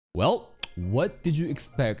Well, what did you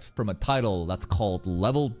expect from a title that's called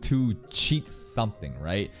Level 2 Cheat Something,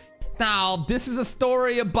 right? Now, this is a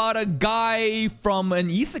story about a guy from an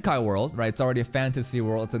Isekai world, right? It's already a fantasy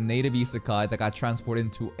world. It's a native Isekai that got transported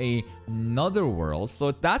into another world.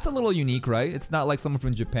 So that's a little unique, right? It's not like someone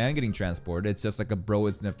from Japan getting transported. It's just like a bro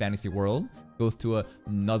is in a fantasy world, goes to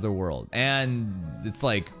another world. And it's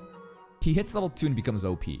like, he hits level 2 and becomes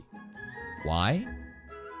OP. Why?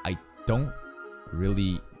 I don't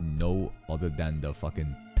really know other than the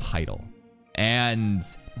fucking title. And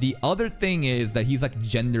the other thing is that he's like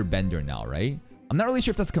gender bender now, right? I'm not really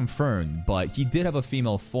sure if that's confirmed, but he did have a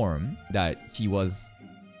female form that he was...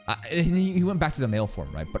 he went back to the male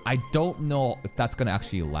form, right? But I don't know if that's gonna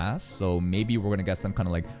actually last. So maybe we're gonna get some kind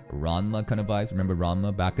of like Ranma kind of vibes. Remember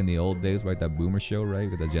Ranma back in the old days, right? That boomer show,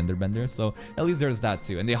 right? With the gender bender. So at least there's that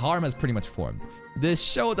too. And the harem has pretty much formed. This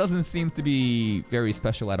show doesn't seem to be very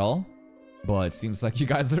special at all. But it seems like you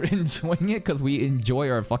guys are enjoying it because we enjoy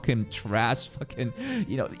our fucking trash fucking,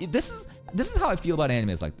 you know, this is how I feel about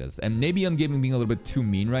animes like this. And maybe I'm being a little bit too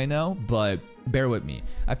mean right now, but bear with me.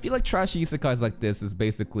 I feel like trashy isekais like this is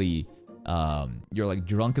basically you're like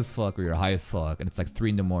drunk as fuck or you're high as fuck and it's like 3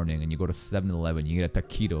 in the morning and you go to 7-Eleven, you get a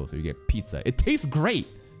taquitos or you get pizza. It tastes great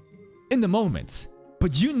in the moment.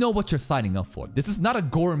 But you know what you're signing up for. This is not a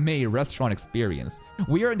gourmet restaurant experience.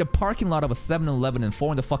 We are in the parking lot of a 7-Eleven at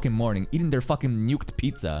 4 in the fucking morning eating their fucking nuked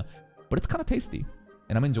pizza. But it's kind of tasty.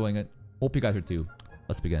 And I'm enjoying it. Hope you guys are too.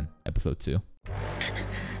 Let's begin episode 2.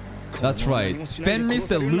 That's right. Fenris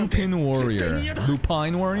the Lupin Warrior.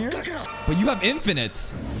 Lupine Warrior? But you have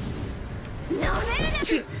infinite.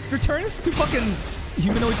 She returns to fucking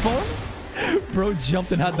humanoid form? Bro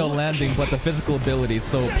jumped and had no landing, but the physical ability is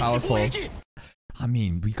so powerful. I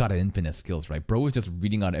mean, we got infinite skills, right? Bro is just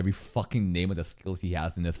reading out every fucking name of the skills he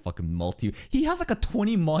has in this fucking multi... He has like a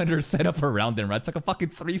 20 monitor setup around him, right? It's like a fucking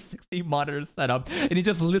 360 monitor setup. And he's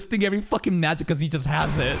just listing every fucking magic because he just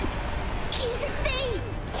has it.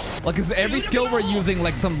 Like, is every skill we're using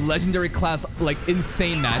like some legendary class, like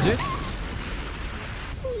insane magic?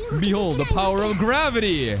 Behold, the power of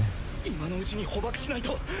gravity!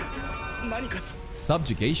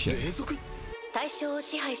 Subjugation.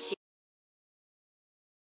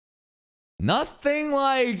 Nothing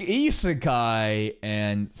like isekai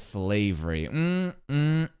and slavery.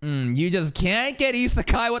 You just can't get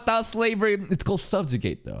isekai without slavery. It's called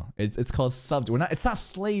subjugate though. It's called subjugate. It's not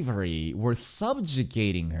slavery. We're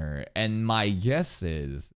subjugating her. And my guess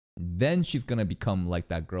is then she's gonna become like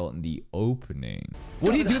that girl in the opening.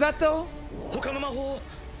 Would he do that though?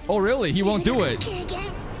 Oh really? He won't do it.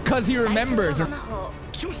 Cause he remembers.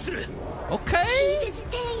 Okay.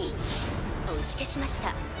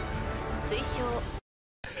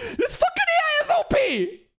 This fucking AI is OP!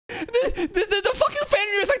 The fucking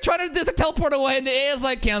Fenrir is like trying to teleport away and the AI is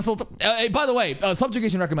like cancelled. Hey, by the way,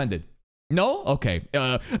 subjugation recommended. No? Okay.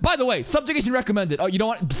 By the way, subjugation recommended. Oh, you don't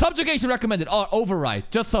want... Subjugation recommended. Oh,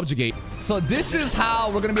 override. Just subjugate. So this is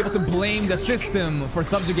how we're gonna be able to blame the system for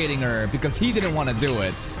subjugating her because he didn't want to do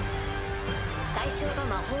it.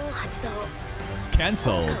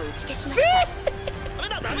 Cancelled. See?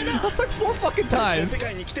 That's like 4 fucking times.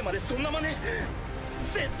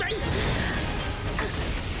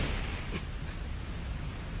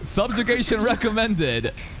 Subjugation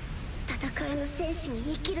recommended.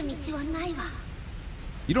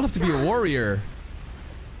 You don't have to be a warrior.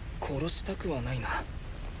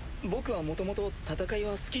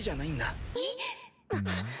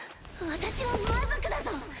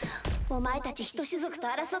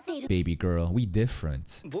 Baby girl, we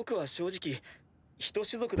different. Ooh,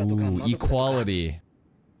 equality.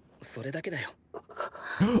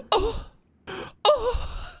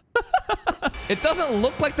 It doesn't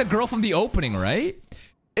look like the girl from the opening, right?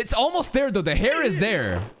 It's almost there though. The hair is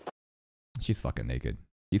there. She's fucking naked.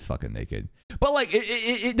 He's fucking naked. But like,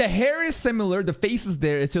 the hair is similar. The face is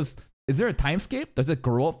there. It's just, is there a timescape? Does it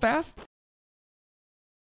grow up fast?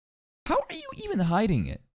 How are you even hiding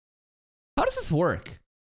it? How does this work?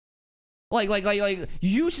 Like,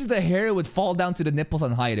 usually the hair would fall down to the nipples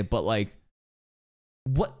and hide it, but like,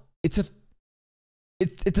 what? It just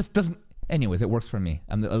doesn't. Anyways, it works for me.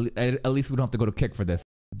 At least we don't have to go to kick for this.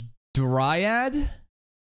 Dryad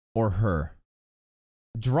or her?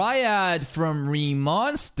 Dryad from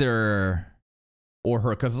Remonster or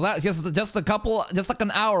her? Because just like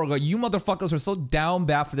an hour ago, you motherfuckers were so down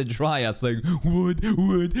bad for the Dryads. Like, would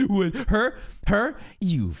her?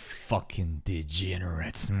 You fucking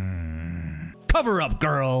degenerates. Cover up,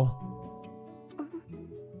 girl.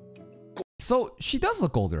 So she does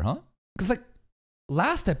look older, huh? Because like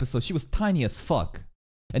last episode, she was tiny as fuck.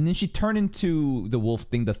 And then she turned into the wolf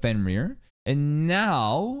thing, the Fenrir. And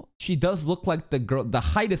now she does look like the girl. The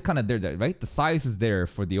height is kind of there, right? The size is there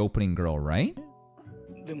for the opening girl, right?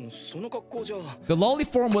 The lolly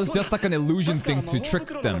form was just like an illusion thing to trick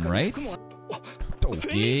them, right?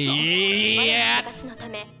 Yeah.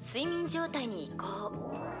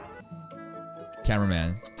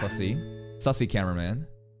 Cameraman, sussy cameraman.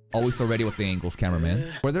 Always so ready with the angles,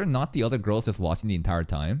 cameraman. Were there not the other girls just watching the entire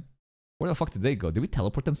time? Where the fuck did they go? Did we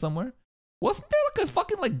teleport them somewhere? Wasn't there like a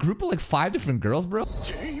fucking like group of like 5 different girls, bro?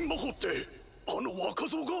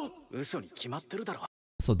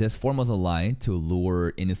 So this form was a lie to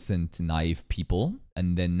lure innocent, naive people.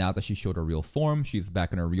 And then now that she showed her real form, she's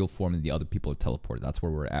back in her real form and the other people are teleported. That's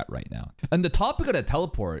where we're at right now. And the topic of the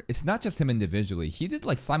teleport, it's not just him individually. He did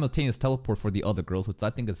like simultaneous teleport for the other girls, which I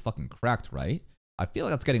think is fucking cracked, right? I feel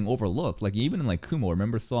like that's getting overlooked. Like even in like Kumo,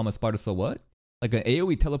 remember So I'm a Spider, So What? Like an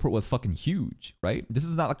AoE teleport was fucking huge, right? This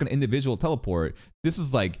is not like an individual teleport. This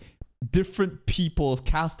is like different people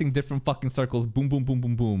casting different fucking circles. Boom, boom, boom,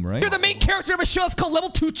 boom, boom, right? You're the main character of a show. It's called Level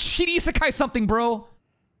 2 Cheat Isekai something, bro.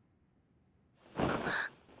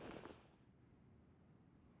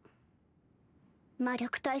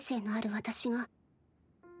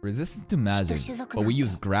 Resistance to magic, but we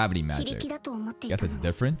use gravity magic. Guess it's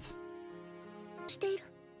different.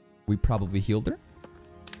 We probably healed her.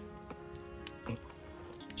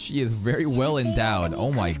 She is very well endowed.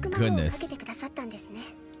 Oh my goodness.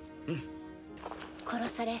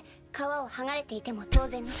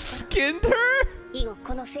 Skinned her?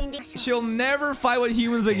 She'll never fight with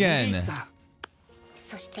humans again.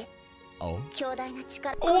 Oh.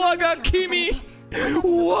 Waga Kimi!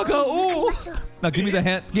 Waga oh! Now give me the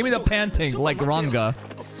hand. Give me the panting like Ranga.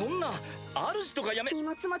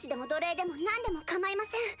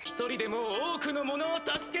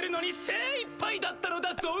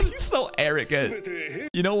 He's so arrogant.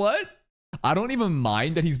 You know what? I don't even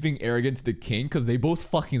mind that he's being arrogant to the king because they both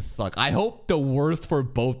fucking suck. I hope the worst for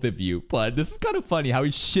both of you. But this is kind of funny how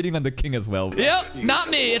he's shitting on the king as well. Yep, not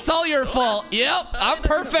me. It's all your fault. Yep, I'm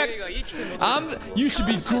perfect. You should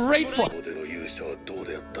be grateful.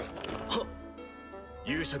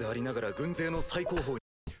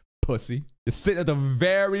 Pussy. You're sitting at the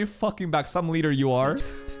very fucking back. Some leader you are.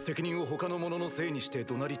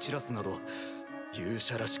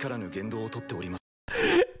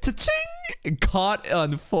 Cha-ching! Caught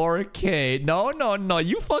on 4K. No.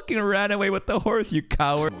 You fucking ran away with the horse, you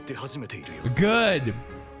coward. Good.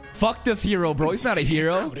 Fuck this hero, bro. He's not a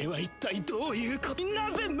hero. His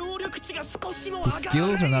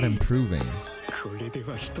skills are not improving.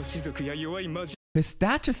 His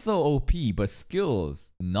stats are so OP, but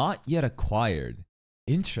skills not yet acquired.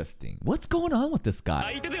 Interesting. What's going on with this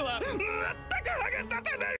guy?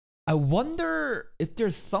 I wonder if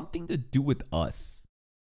there's something to do with us.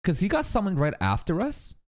 Because he got summoned right after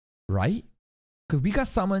us, right? Because we got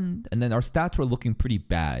summoned and then our stats were looking pretty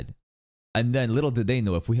bad. And then little did they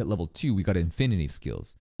know if we hit level 2, we got infinity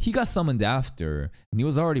skills. He got summoned after and he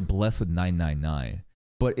was already blessed with 999.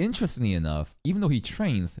 But interestingly enough, even though he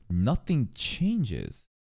trains, nothing changes.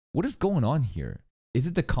 What is going on here? Is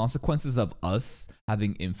it the consequences of us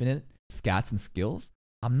having infinite stats and skills?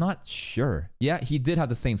 I'm not sure. Yeah, he did have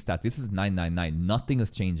the same stats. This is 999. Nothing is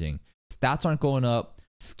changing. Stats aren't going up.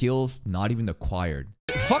 Skills not even acquired.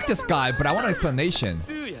 Fuck this guy, but I want an explanation.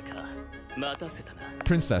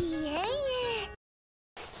 Princess.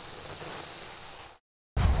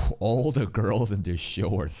 All the girls in this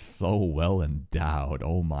show are so well endowed.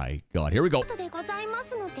 Oh my god. Here we go.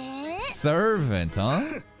 Servant,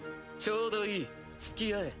 huh?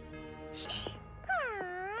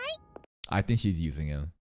 I think she's using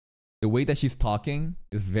him. The way that she's talking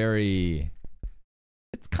is very...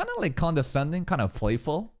 It's kind of like condescending, kind of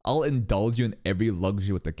playful. I'll indulge you in every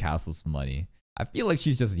luxury with the castle's money. I feel like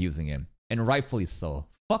she's just using him. And rightfully so.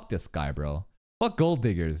 Fuck this guy, bro. Fuck gold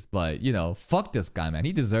diggers. But, you know, fuck this guy, man.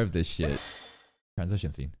 He deserves this shit.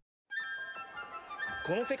 Transition scene.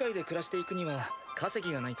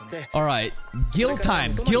 Alright. Guild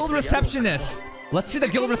time. Guild receptionist. Let's see the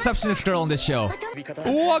guild receptionist girl on this show.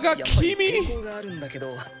 Waga Kimi!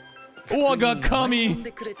 Waga Kami!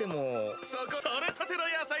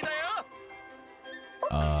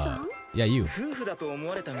 Yeah, you.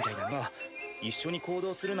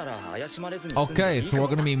 Okay, so we're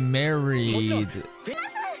gonna be married.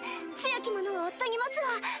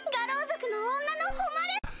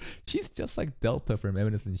 She's just like Delta from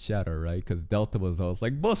Eminence Shadow, right? Because Delta was always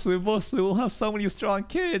like, Bossu, we'll have so many strong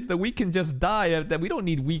kids that we can just die. That we don't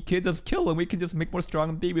need weak kids, just kill them. We can just make more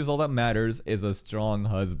strong babies. All that matters is a strong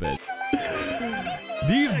husband.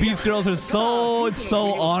 These beast girls are so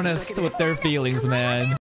honest with their feelings,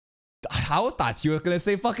 man. I thought you were gonna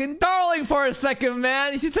say fucking darling. stalling for a second,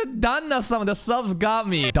 man. She said Danna-sama. The subs got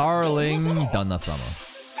me. Darling Danna-sama.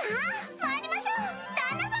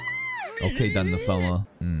 Okay, Danna-sama.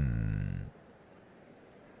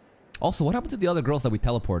 Also, what happened to the other girls that we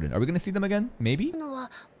teleported? Are we gonna see them again? Maybe?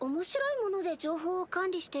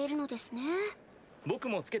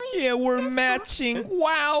 Yeah, we're matching.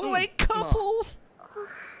 Wow, like couples.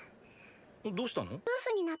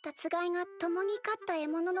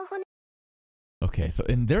 Okay, so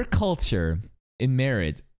in their culture, in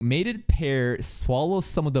marriage, mated pair swallow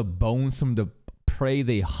some of the bones from the prey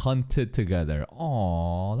they hunted together.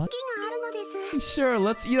 Aww, that's... Sure,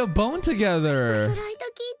 let's eat a bone together.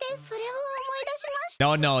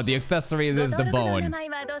 No, the accessory is the bone.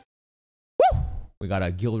 Woo! We got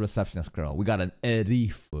a guild receptionist girl. We got an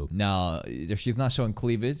Erifu. Now, she's not showing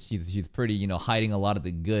cleavage. She's pretty, you know, hiding a lot of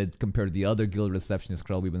the good compared to the other guild receptionist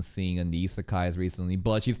girl we've been seeing in the Isekais recently.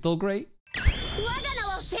 But she's still great.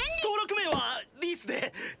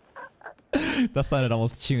 That sounded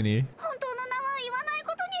almost chuny.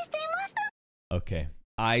 Okay.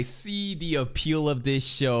 I see the appeal of this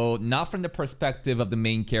show, not from the perspective of the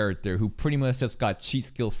main character, who pretty much just got cheat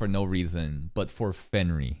skills for no reason, but for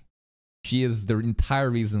Fenri. She is the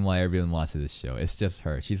entire reason why everyone watches this show. It's just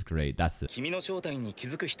her. She's great. That's it.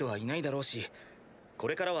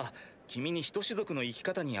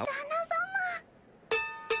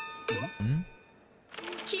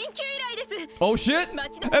 Oh shit!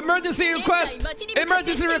 Emergency request!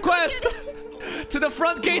 Emergency request! To the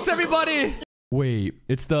front gates, everybody! Wait,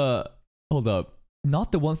 it's the... Hold up.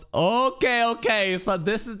 Not the ones... Okay. So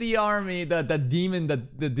this is the army, the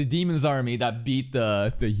demon's army that beat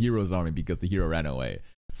the hero's army because the hero ran away.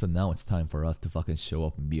 So now it's time for us to fucking show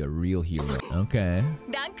up and be a real hero. Okay.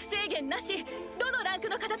 10x!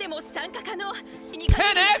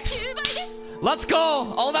 Let's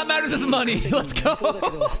go! All that matters is money. Let's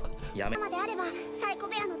go!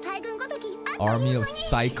 Army of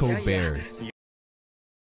Psycho Bears.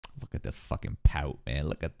 Look at this fucking pout, man.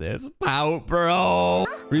 Look at this pout, bro.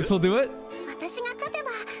 Reese will do it?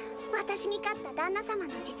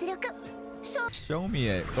 Show me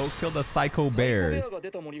it. Go kill the Psycho Bears.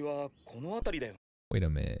 Wait a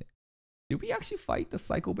minute. Did we actually fight the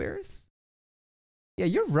Psycho Bears? Yeah,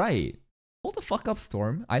 you're right. Hold the fuck up,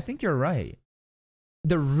 Storm. I think you're right.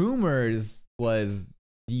 The rumors was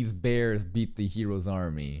these bears beat the hero's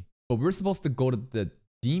army. But we're supposed to go to the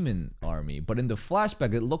demon army. But in the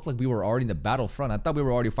flashback, it looked like we were already in the battlefront. I thought we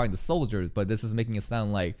were already fighting the soldiers. But this is making it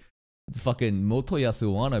sound like fucking Motoyasu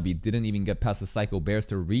wannabe didn't even get past the Psycho Bears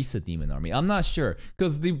to reach the demon army. I'm not sure.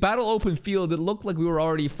 Because the battle open field, it looked like we were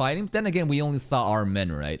already fighting. Then again, we only saw our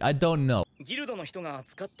men, right? I don't know.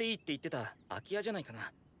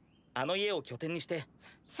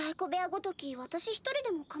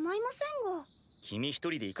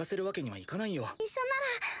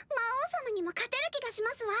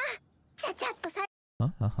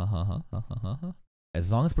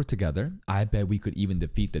 As long as we're together, I bet we could even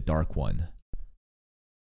defeat the Dark One.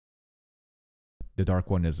 The Dark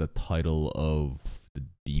One is a title of the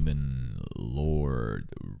Demon Lord,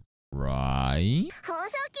 right?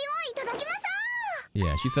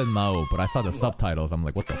 Yeah, she said Mao, but I saw the subtitles. I'm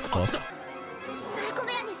like, what the fuck?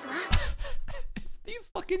 It's these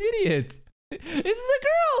fucking idiots. It's the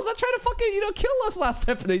girls that tried to fucking, you know, kill us last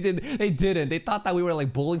episode. They didn't. They thought that we were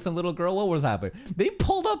like bullying some little girl. What was happening? They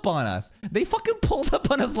pulled up on us. They fucking pulled up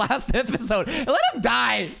on us last episode. And let them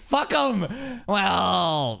die. Fuck them.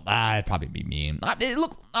 Well, it'd probably be mean.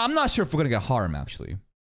 I'm not sure if we're gonna get harm actually.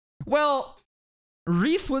 Well,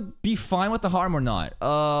 Reese would be fine with the harm or not.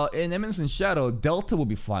 In Eminence in Shadow, Delta will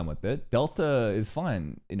be fine with it. Delta is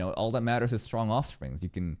fine. You know, all that matters is strong offsprings. You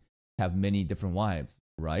can have many different wives,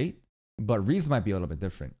 right? But Reese might be a little bit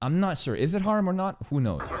different. I'm not sure. Is it harm or not? Who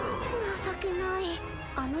knows?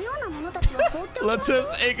 Let's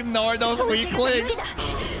just ignore those weaklings.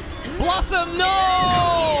 Blossom,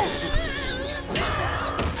 no!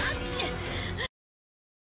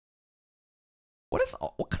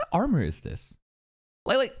 What kind of armor is this?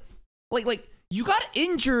 Like you got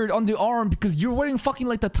injured on the arm because you're wearing fucking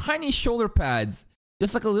like the tiny shoulder pads.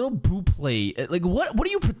 Just like a little boot plate. Like what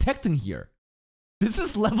are you protecting here? This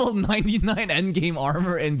is level 99 endgame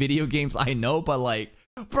armor in video games, I know, but like,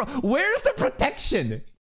 bro, where's the protection?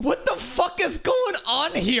 What the fuck is going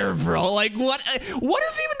on here, bro? Like, what is even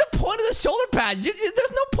the point of the shoulder pad? There's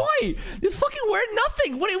no point. Just fucking wear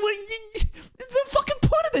nothing. What's the fucking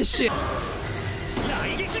point of this shit?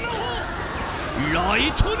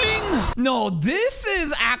 Lightning! No, this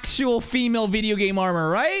is actual female video game armor,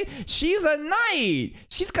 right? She's a knight.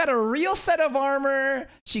 She's got a real set of armor.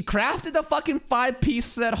 She crafted the fucking 5-piece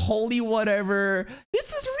set. Holy whatever.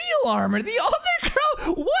 This is real armor. The other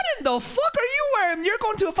girl, what in the fuck are you wearing? You're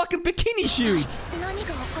going to a fucking bikini shoot.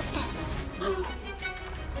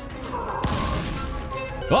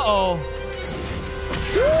 Uh-oh.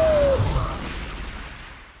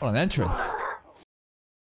 What an entrance.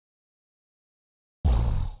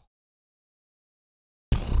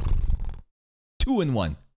 Two in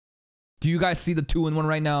one. Do you guys see the 2-in-1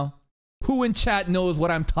 right now? Who in chat knows what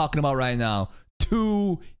I'm talking about right now?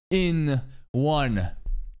 2-in-1.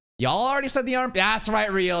 Y'all already said the armpit. That's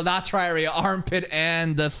right, Rio. That's right, Rio. Armpit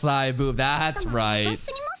and the side boob. That's right.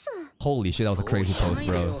 Holy shit, that was a crazy post,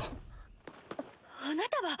 bro.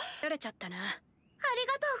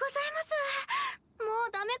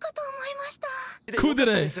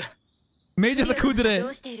 Kudere. Major the kudere.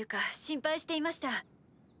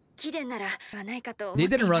 They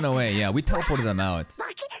didn't run away. Yeah, we teleported them out.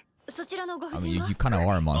 I mean, you kind of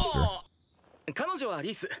are a monster.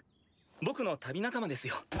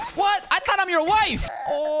 What? I thought I'm your wife!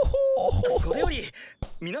 Oh! How you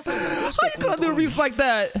gonna do Reese like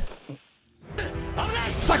that?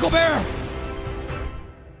 Psycho Bear!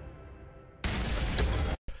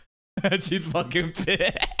 She's fucking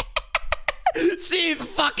pissed. She's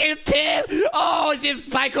fucking pissed! Oh,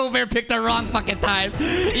 Psycho Bear picked the wrong fucking time.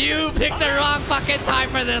 You picked the wrong fucking time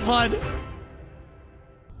for this one.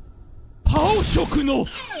 Haoshoku no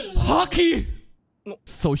Haki!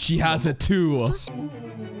 So she has it too.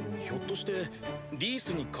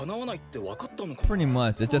 Pretty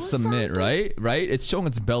much, it's just submit, right? Right? It's showing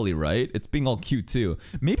its belly, right? It's being all cute too.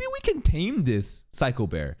 Maybe we can tame this Psycho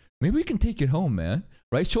Bear. Maybe we can take it home, man.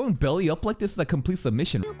 Right? Showing belly up like this is a complete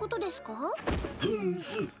submission.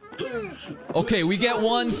 Okay, we get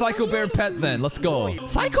one Psycho Bear pet then. Let's go.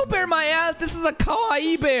 Psycho Bear my ass! This is a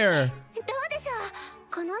kawaii bear!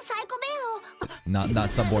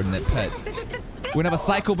 Not subordinate pet. We're gonna have a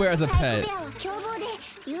Psycho Bear as a pet.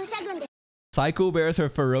 Psycho Bears are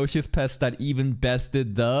ferocious pests that even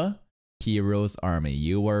bested the Hero's Army.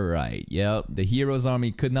 You were right. Yep, the Hero's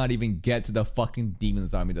Army could not even get to the fucking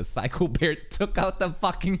Demon's Army. The Psycho Bear took out the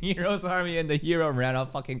fucking Hero's Army and the hero ran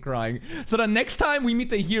out fucking crying. So the next time we meet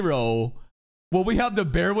the hero, will we have the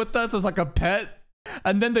bear with us as like a pet?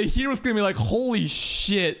 And then the hero's gonna be like, holy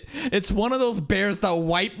shit, it's one of those bears that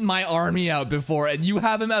wiped my army out before and you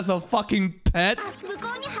have him as a fucking pet?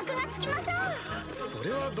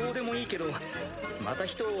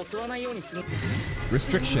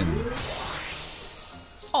 Restriction.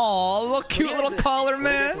 Aw, look, cute little collar,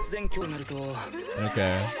 man.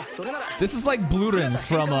 Okay. This is like Blurin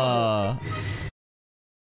from,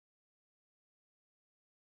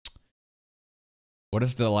 What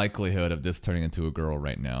is the likelihood of this turning into a girl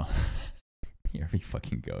right now? Here we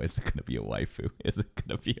fucking go. Is it gonna be a waifu? Is it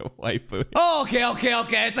gonna be a waifu? Oh,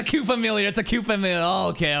 okay. It's a cute familiar. It's a cute familiar. Oh,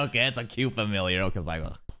 okay. It's a cute familiar. Okay,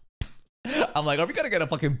 I'm like, are we gonna get a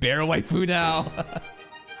fucking bear waifu now?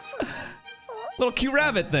 Little cute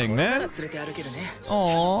rabbit thing, man.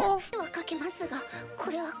 Aww.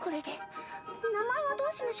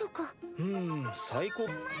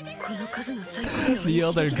 The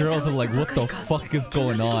other girls are like, what the fuck is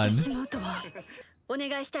going on?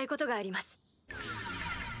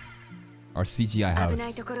 Our CGI house.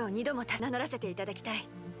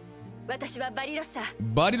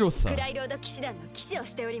 Barirosa.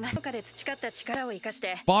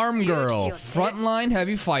 Farm girl. Frontline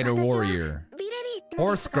heavy fighter warrior.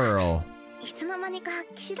 Horse girl. And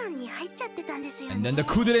then the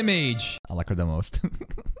kudere mage. I like her the most.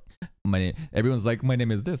 Everyone's like, my name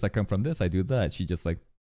is this, I come from this, I do that. She just like,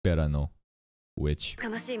 better know which. How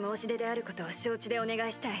the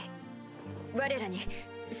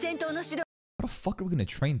fuck are we gonna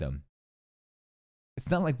train them? It's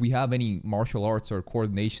not like we have any martial arts or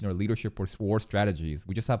coordination or leadership or war strategies.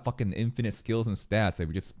 We just have fucking infinite skills and stats and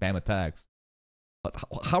we just spam attacks.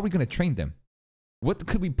 How are we gonna train them? What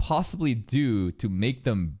could we possibly do to make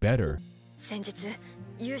them better?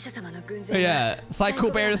 Yeah,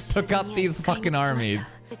 Psycho Bears took out these fucking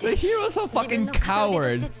armies. The hero's a fucking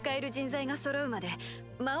coward.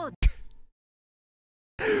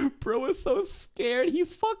 Bro is so scared, he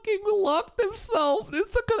fucking locked himself.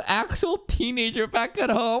 It's like an actual teenager back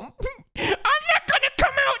at home. I'm not gonna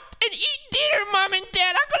come out and eat dinner, Mom and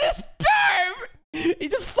Dad. I'm gonna starve. He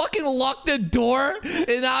just fucking locked the door,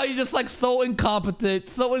 and now he's just like so incompetent,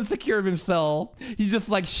 so insecure of himself. He's just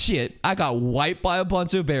like, shit, I got wiped by a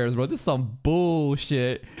bunch of bears, bro. This is some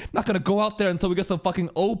bullshit. Not gonna go out there until we get some fucking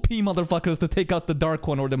OP motherfuckers to take out the Dark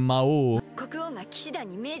One or the Mao.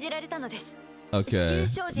 Okay.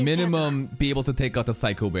 Minimum be able to take out the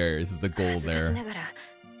Psycho Bears is the goal there.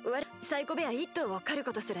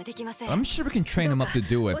 I'm sure we can train him up to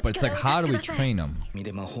do it, but it's like, how do we train him?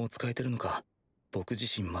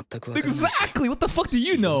 Exactly! What the fuck do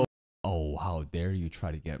you know? Oh, how dare you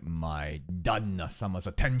try to get my Danna-sama's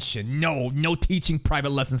attention. No, no teaching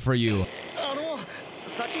private lessons for you.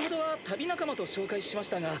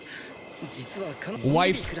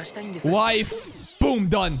 Wife! Boom,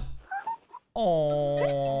 done!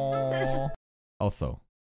 Oh. Also,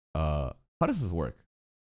 how does this work?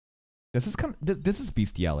 This is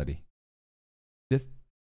bestiality.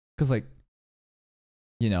 Cause like,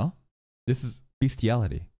 you know, this is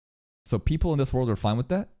bestiality. So people in this world are fine with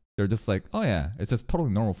that. They're just like, oh yeah, it's just totally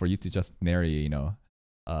normal for you to just marry, you know,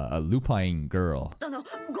 a lupine girl.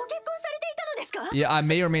 Yeah, I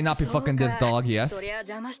may or may not be fucking this dog. Yes.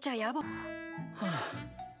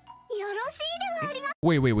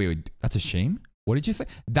 Wait. That's a shame? What did you say?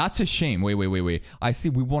 That's a shame. Wait. I see.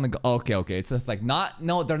 We want to go. Okay. It's just like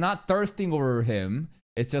no, they're not thirsting over him.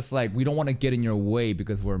 It's just like we don't want to get in your way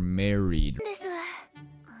because we're married.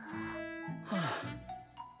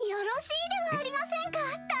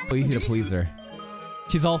 Easy to please her.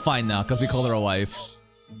 She's all fine now because we call her a wife.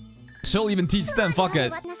 She'll even teach them. Fuck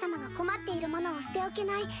it.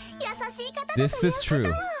 This is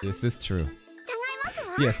true.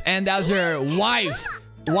 Yes, and as your wife.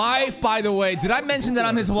 Wife, by the way, did I mention that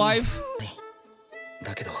I'm his wife?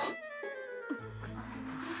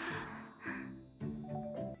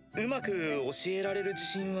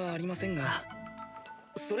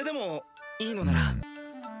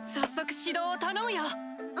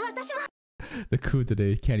 The coup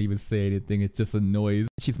today can't even say anything, it's just a noise.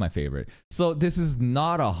 She's my favorite. So this is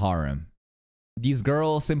not a harem. These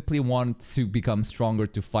girls simply want to become stronger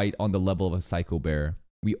to fight on the level of a psycho bear.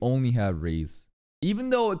 We only have Reis.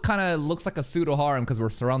 Even though it kind of looks like a pseudo harem because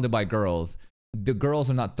we're surrounded by girls, the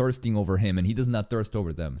girls are not thirsting over him and he does not thirst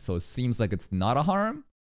over them. So it seems like it's not a harem.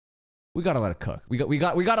 We gotta let it cook. We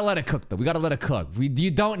gotta let it cook though. We gotta let it cook.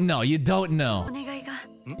 You don't know. You don't know.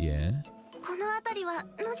 Yeah.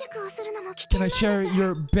 Can I share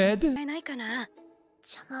your bed?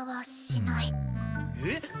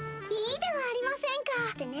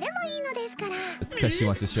 It's because she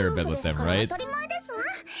wants to share a bed with them, right?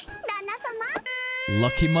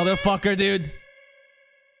 Lucky motherfucker, dude.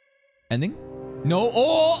 Ending? No.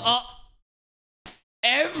 Oh!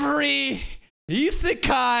 Every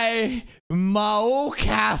Isekai Mao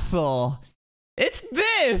Castle. It's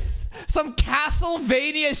this! Some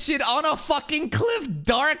Castlevania shit on a fucking cliff.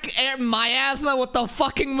 Dark air miasma with the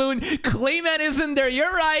fucking moon. Clayman is in there.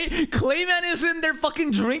 You're right. Clayman is in there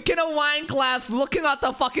fucking drinking a wine glass, looking out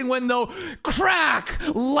the fucking window. Crack!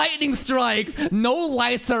 Lightning strikes. No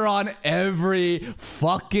lights are on every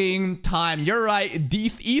fucking time. You're right.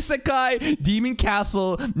 Isekai Demon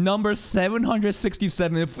Castle number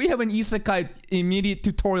 767. If we have an Isekai immediate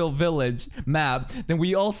tutorial village map, then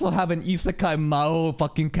we also have an Isekai Mao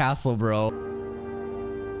fucking castle, bro.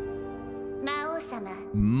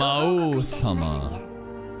 Mao-sama.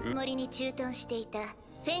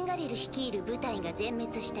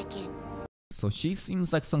 So she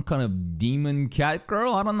seems like some kind of demon cat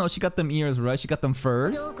girl. I don't know. She got them ears, right? She got them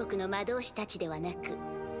furs.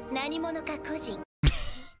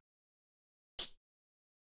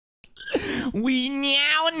 We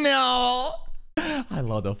now know. I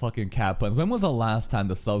love the fucking cat puns. When was the last time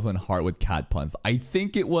the subs went hard with cat puns? I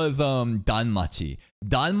think it was Danmachi.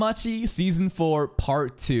 Danmachi season 4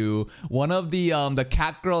 part 2. One of the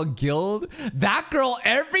cat girl guild. That girl,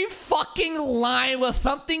 every fucking line was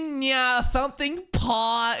something nya, something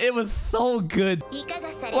paw. It was so good.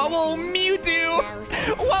 What will Mew do?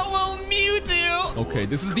 What will Mew do? Okay,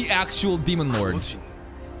 this is the actual demon lord.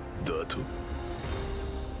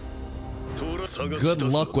 Good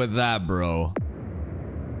luck with that, bro.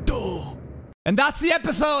 And that's the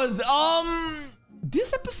episode.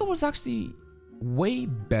 This episode was actually way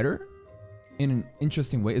better in an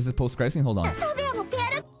interesting way. Is it post-credit scene? Hold on.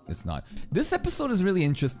 It's not. This episode is really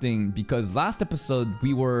interesting because last episode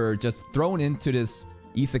we were just thrown into this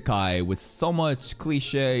isekai with so much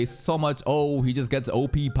cliche, so much, oh, he just gets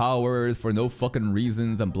OP powers for no fucking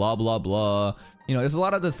reasons and blah blah blah. You know, there's a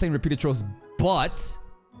lot of the same repeated tropes, but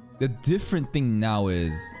the different thing now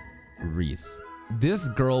is Reis. This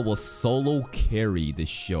girl will solo carry the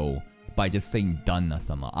show by just saying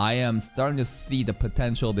Danna-sama. I am starting to see the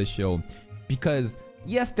potential of this show because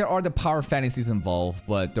yes, there are the power fantasies involved,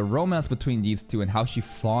 but the romance between these two and how she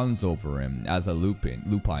fawns over him as a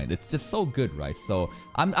lupine, it's just so good, right? So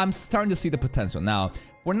I'm starting to see the potential. Now,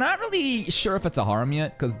 we're not really sure if it's a harem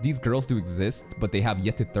yet, because these girls do exist, but they have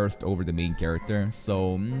yet to thirst over the main character,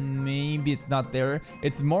 so maybe it's not there.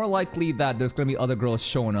 It's more likely that there's gonna be other girls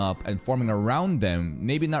showing up and forming around them,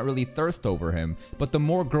 maybe not really thirst over him, but the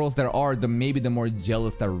more girls there are, maybe the more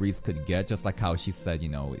jealous that Reese could get, just like how she said, you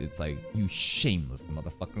know, it's like, you shameless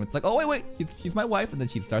motherfucker. And it's like, oh wait, she's my wife, and then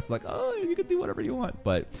she starts like, oh, you can do whatever you want.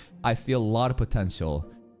 But I see a lot of potential,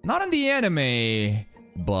 not in the anime,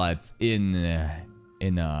 but in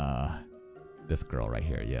this girl right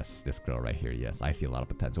here. Yes, this girl right here. Yes, I see a lot of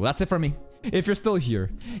potential. Well, that's it for me. If you're still here,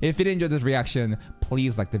 if you did enjoy this reaction,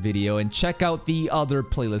 please like the video and check out the other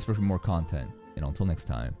playlist for more content. And until next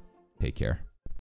time, take care.